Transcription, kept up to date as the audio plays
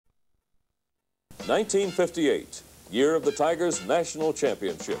1958, year of the Tigers' national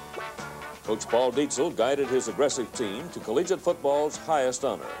championship. Coach Paul Dietzel guided his aggressive team to collegiate football's highest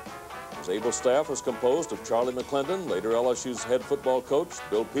honor. His able staff was composed of Charlie McClendon, later LSU's head football coach,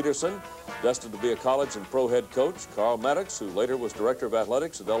 Bill Peterson, destined to be a college and pro head coach, Carl Maddox, who later was director of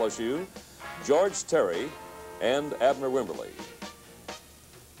athletics at LSU, George Terry, and Abner Wimberly.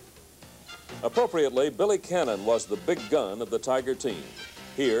 Appropriately, Billy Cannon was the big gun of the Tiger team.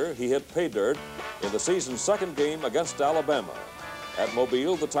 Here, he hit pay dirt in the season's second game against Alabama. At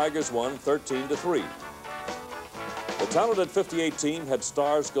Mobile, the Tigers won 13-3. The talented 58 team had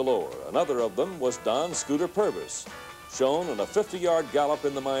stars galore. Another of them was Don Scooter Purvis, shown in a 50-yard gallop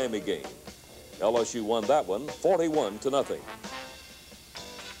in the Miami game. LSU won that one 41-0.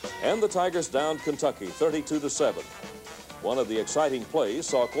 And the Tigers downed Kentucky 32-7. One of the exciting plays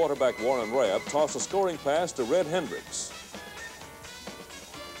saw quarterback Warren Rabb toss a scoring pass to Red Hendricks.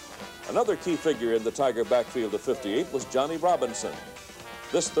 Another key figure in the Tiger backfield of 58 was Johnny Robinson.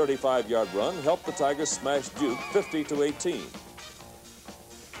 This 35-yard run helped the Tigers smash Duke 50-18.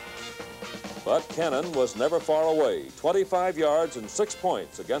 But Cannon was never far away, 25 yards and 6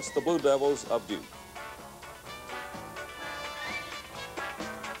 points against the Blue Devils of Duke.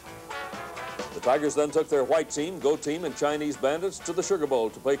 The Tigers then took their white team, Go Team, and Chinese Bandits to the Sugar Bowl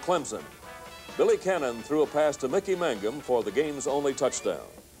to play Clemson. Billy Cannon threw a pass to Mickey Mangum for the game's only touchdown.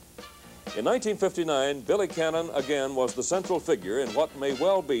 In 1959, Billy Cannon again was the central figure in what may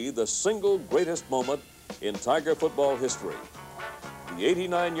well be the single greatest moment in Tiger football history. The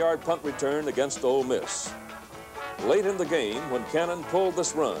 89-yard punt return against Ole Miss. Late in the game, when Cannon pulled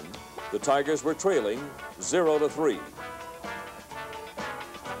this run, the Tigers were trailing 0-3.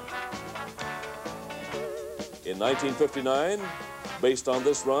 In 1959, based on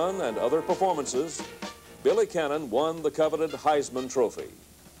this run and other performances, Billy Cannon won the coveted Heisman Trophy.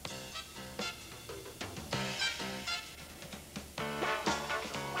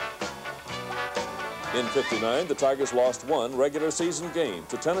 In '59, the Tigers lost one regular season game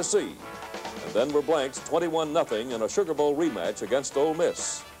to Tennessee, and then were blanked 21-0 in a Sugar Bowl rematch against Ole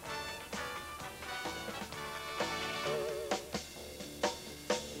Miss.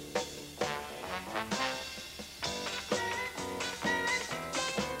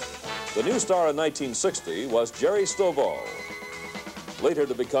 The new star in 1960 was Jerry Stovall, later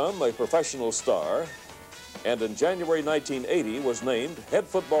to become a professional star, and in January 1980 was named head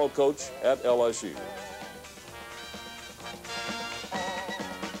football coach at LSU.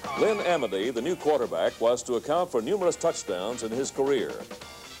 Lynn Amity, the new quarterback, was to account for numerous touchdowns in his career.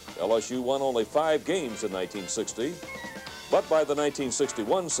 LSU won only 5 games in 1960, but by the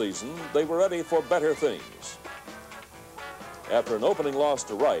 1961 season, they were ready for better things. After an opening loss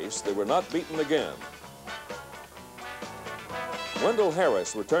to Rice, they were not beaten again. Wendell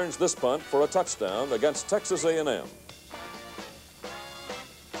Harris returns this punt for a touchdown against Texas A&M.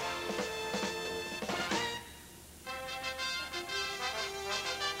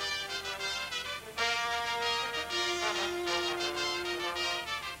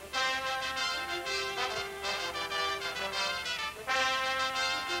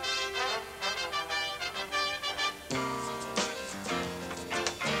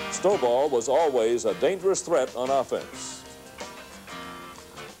 Stovall was always a dangerous threat on offense.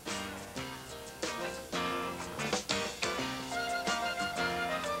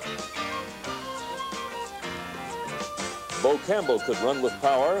 Bo Campbell could run with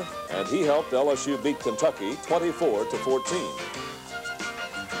power, and he helped LSU beat Kentucky 24-14.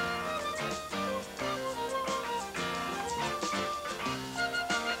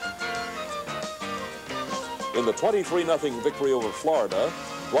 In the 23-0 victory over Florida,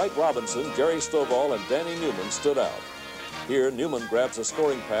 Dwight Robinson, Jerry Stovall, and Danny Newman stood out. Here, Newman grabs a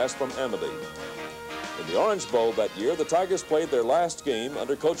scoring pass from Amity. In the Orange Bowl that year, the Tigers played their last game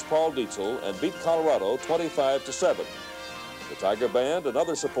under Coach Paul Dietzel and beat Colorado 25-7. The Tiger Band and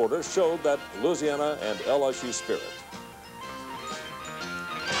other supporters showed that Louisiana and LSU spirit.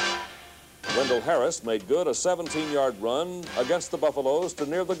 Wendell Harris made good a 17-yard run against the Buffaloes to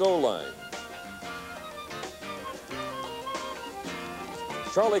near the goal line.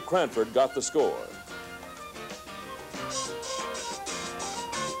 Charlie Cranford got the score.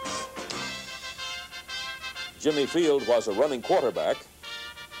 Jimmy Field was a running quarterback.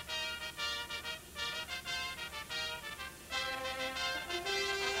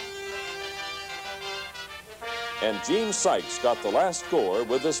 And Gene Sykes got the last score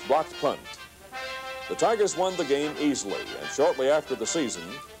with this blocked punt. The Tigers won the game easily, and shortly after the season,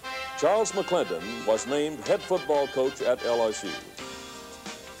 Charles McClendon was named head football coach at LSU.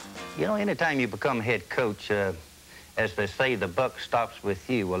 You know, anytime you become head coach, as as they say, the buck stops with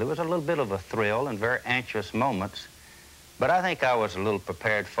you. Well, it was a little bit of a thrill and very anxious moments, but I think I was a little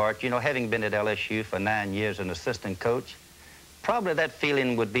prepared for it. You know, having been at LSU for 9 years as an assistant coach, probably that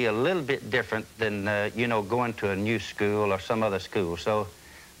feeling would be a little bit different than, you know, going to a new school or some other school. So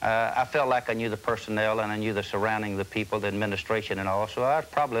I felt like I knew the personnel and I knew the surrounding, the people, the administration and all, so I was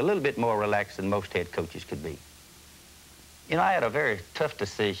probably a little bit more relaxed than most head coaches could be. You know, I had a very tough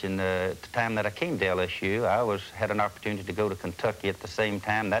decision at the time that I came to LSU. I had an opportunity to go to Kentucky at the same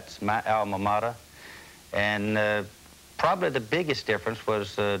time. That's my alma mater. And probably the biggest difference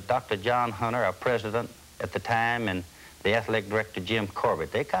was Dr. John Hunter, our president at the time, and the athletic director, Jim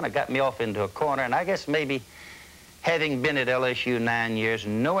Corbett. They kind of got me off into a corner, and I guess maybe having been at LSU 9 years,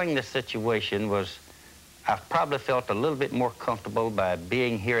 knowing the situation I probably felt a little bit more comfortable by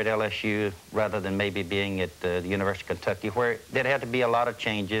being here at LSU rather than maybe being at the University of Kentucky, where there'd have to be a lot of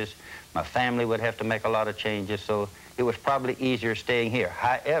changes. My family would have to make a lot of changes, so it was probably easier staying here.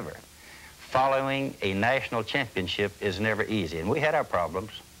 However, following a national championship is never easy, and we had our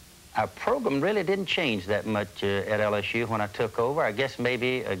problems. Our program really didn't change that much at LSU when I took over. I guess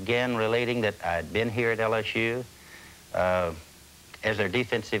maybe, again, relating that I'd been here at LSU as their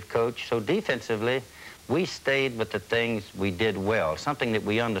defensive coach. So defensively, we stayed with the things we did well, something that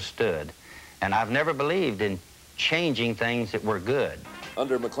we understood. And I've never believed in changing things that were good.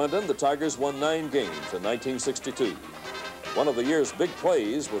 Under McClendon, the Tigers won 9 games in 1962. One of the year's big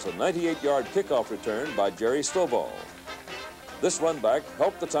plays was a 98-yard kickoff return by Jerry Stovall. This run back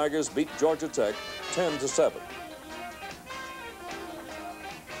helped the Tigers beat Georgia Tech 10-7.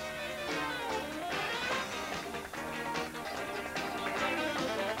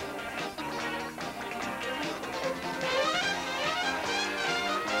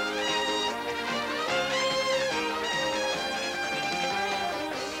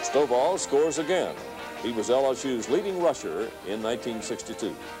 Stovall scores again. He was LSU's leading rusher in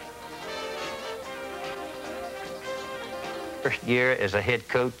 1962. First year as a head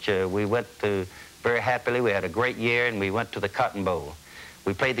coach, we went to very happily. We had a great year, and we went to the Cotton Bowl.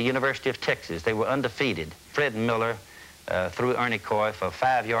 We played the University of Texas. They were undefeated. Fred Miller threw Ernie Coy for a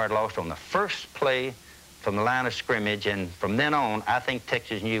 5-yard loss on the first play from the line of scrimmage, and from then on, I think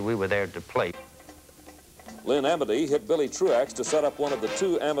Texas knew we were there to play. Lynn Amity hit Billy Truax to set up one of the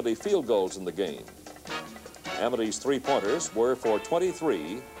 2 Amity field goals in the game. Amity's 3-pointers were for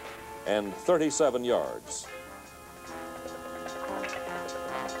 23 and 37 yards.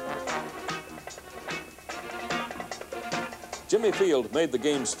 Jimmy Field made the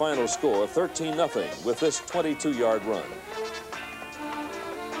game's final score 13-0 with this 22-yard run.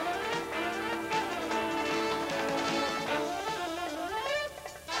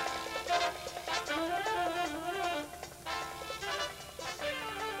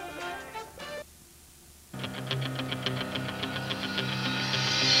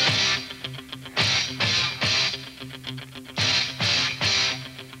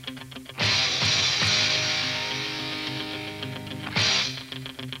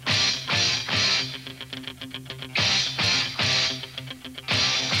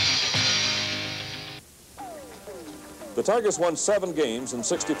 The Tigers won 7 games in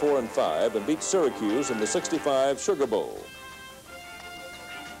 64-5 and beat Syracuse in the 65 Sugar Bowl.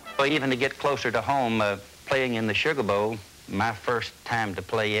 Well, even to get closer to home, playing in the Sugar Bowl, my first time to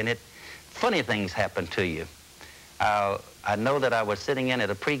play in it, funny things happen to you. I know that I was sitting in at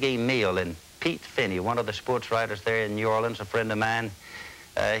a pregame meal, and Pete Finney, one of the sports writers there in New Orleans, a friend of mine,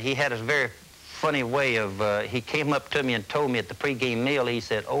 he had a very funny way of, he came up to me and told me at the pregame meal, he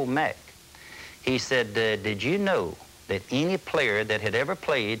said, "Oh, Mac," he said, "did you know that any player that had ever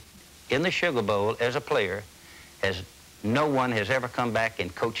played in the Sugar Bowl as a player, no one has ever come back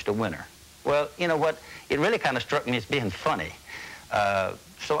and coached a winner?" Well, you know what? It really kind of struck me as being funny.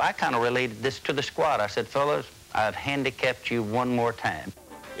 So I kind of related this to the squad. I said, "Fellas, I've handicapped you one more time."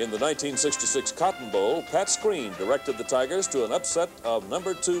 In the 1966 Cotton Bowl, Pat Screen directed the Tigers to an upset of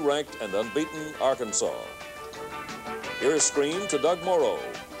number 2 ranked and unbeaten Arkansas. Here's Screen to Doug Morrow,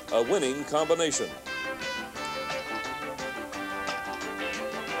 a winning combination.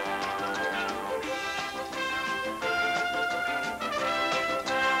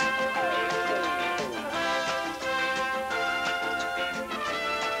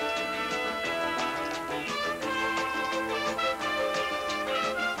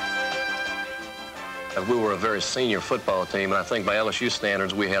 We were a very senior football team, and I think by LSU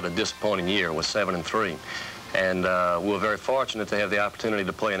standards, we had a disappointing year with 7-3. And we were very fortunate to have the opportunity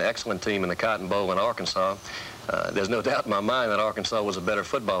to play an excellent team in the Cotton Bowl in Arkansas. There's no doubt in my mind that Arkansas was a better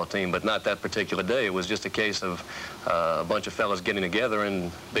football team, but not that particular day. It was just a case of a bunch of fellas getting together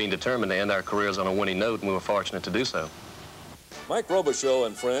and being determined to end our careers on a winning note, and we were fortunate to do so. Mike Robichaux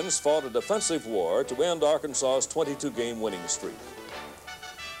and friends fought a defensive war to end Arkansas's 22-game winning streak.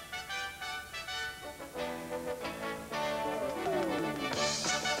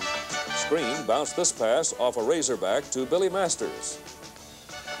 Screen bounced this pass off a Razorback to Billy Masters.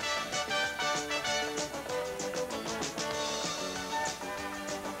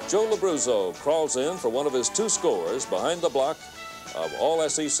 Joe Labruzzo crawls in for one of his 2 scores behind the block of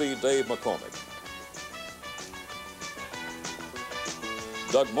All-SEC Dave McCormick.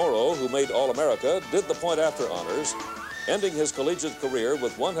 Doug Morrow, who made All-America, did the point-after honors, ending his collegiate career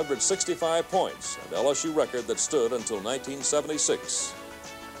with 165 points, an LSU record that stood until 1976.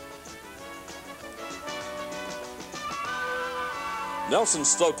 Nelson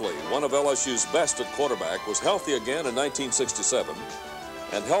Stokely, one of LSU's best at quarterback, was healthy again in 1967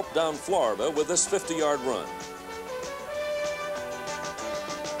 and helped down Florida with this 50-yard run.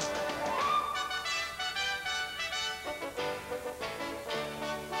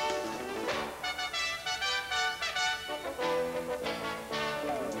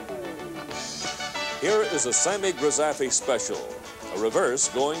 Here is a Sammy Grisaffi special, a reverse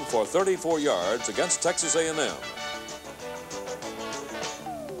going for 34 yards against Texas A&M.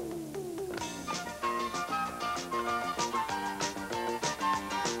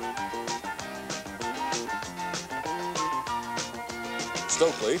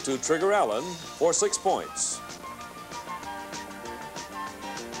 Stokely to Trigger Allen for 6 points.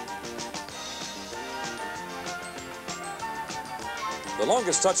 The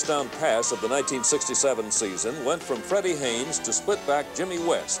longest touchdown pass of the 1967 season went from Freddie Haynes to split-back Jimmy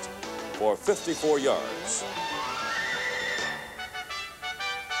West for 54 yards.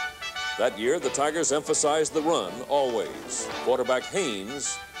 That year, the Tigers emphasized the run always. Quarterback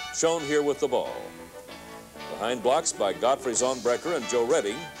Haynes shown here with the ball. Behind blocks by Godfrey Zonbrecker and Joe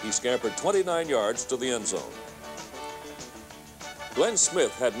Redding, he scampered 29 yards to the end zone. Glenn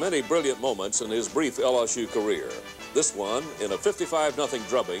Smith had many brilliant moments in his brief LSU career. This one in a 55-0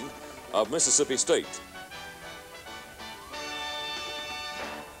 drubbing of Mississippi State.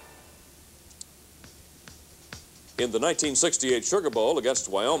 In the 1968 Sugar Bowl against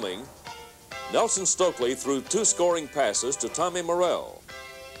Wyoming, Nelson Stokely threw 2 scoring passes to Tommy Morrell.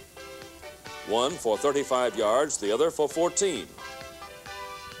 One for 35 yards, the other for 14.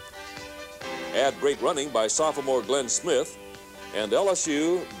 Add great running by sophomore Glenn Smith, and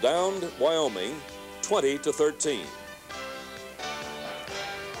LSU downed Wyoming 20-13.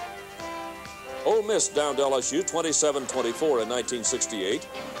 Ole Miss downed LSU 27-24 in 1968,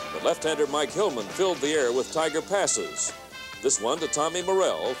 but left-hander Mike Hillman filled the air with Tiger passes. This one to Tommy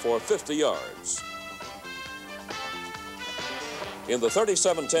Morrell for 50 yards. In the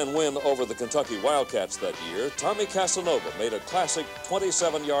 37-10 win over the Kentucky Wildcats that year, Tommy Casanova made a classic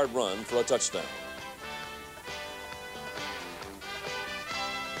 27-yard run for a touchdown.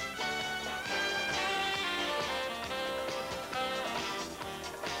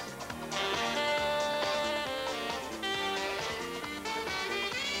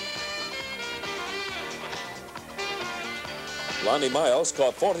 Lonnie Miles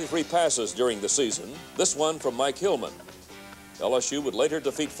caught 43 passes during the season, this one from Mike Hillman. LSU would later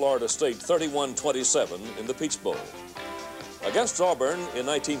defeat Florida State 31-27 in the Peach Bowl. Against Auburn in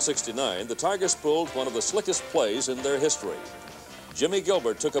 1969, the Tigers pulled one of the slickest plays in their history. Jimmy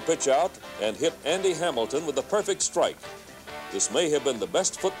Gilbert took a pitch out and hit Andy Hamilton with a perfect strike. This may have been the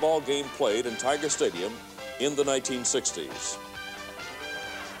best football game played in Tiger Stadium in the 1960s.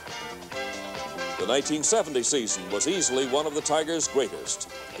 The 1970 season was easily one of the Tigers'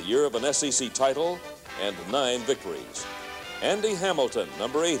 greatest, a year of an SEC title and 9 victories. Andy Hamilton,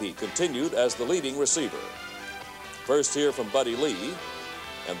 number 80, continued as the leading receiver. First here from Buddy Lee,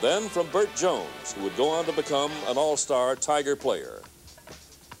 and then from Burt Jones, who would go on to become an all-star Tiger player.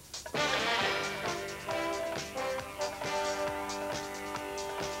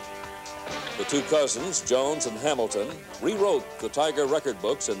 The 2 cousins, Jones and Hamilton, rewrote the Tiger record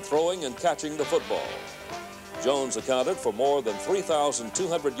books in throwing and catching the football. Jones accounted for more than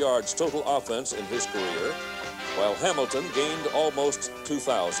 3,200 yards total offense in his career, while Hamilton gained almost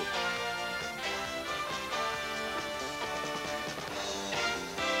 2,000.